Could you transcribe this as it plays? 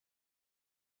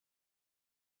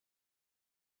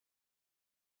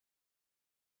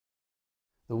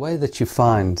The way that you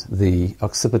find the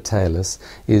occipitalis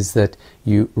is that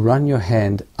you run your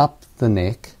hand up the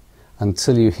neck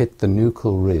until you hit the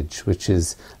nuchal ridge, which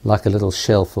is like a little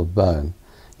shelf of bone.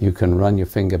 You can run your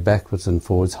finger backwards and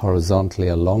forwards horizontally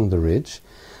along the ridge,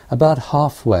 about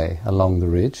halfway along the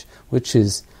ridge, which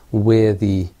is where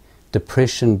the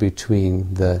depression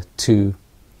between the two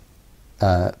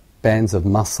bands of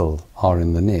muscle are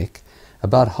in the neck.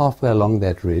 About halfway along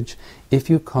that ridge, if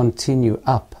you continue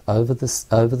up over the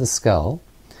skull,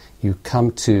 you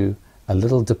come to a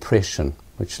little depression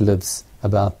which lives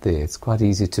about there. It's quite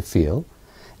easy to feel,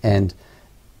 and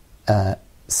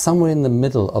somewhere in the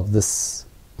middle of this,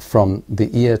 from the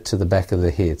ear to the back of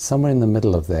the head, somewhere in the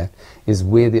middle of that is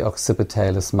where the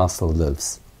occipitalis muscle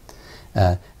lives,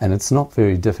 and it's not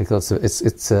very difficult. So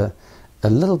it's a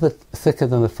little bit thicker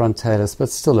than the frontalis, but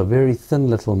still a very thin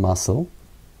little muscle.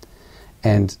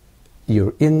 And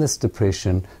you're in this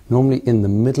depression. Normally in the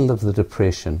middle of the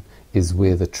depression is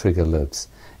where the trigger lives,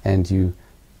 and you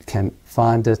can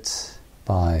find it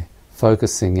by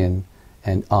focusing in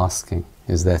and asking,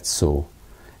 is that sore?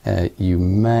 You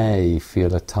may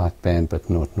feel a tight band, but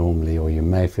not normally, or you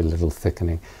may feel a little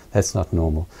thickening. That's not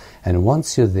normal. And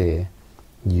once you're there,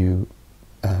 you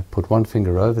put one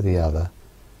finger over the other.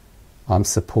 I'm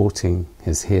supporting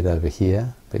his head over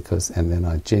here, and then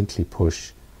I gently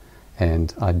push,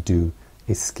 and I do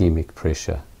ischemic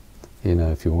pressure. You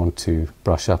know, if you want to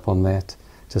brush up on that,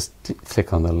 just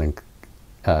click on the link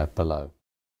below.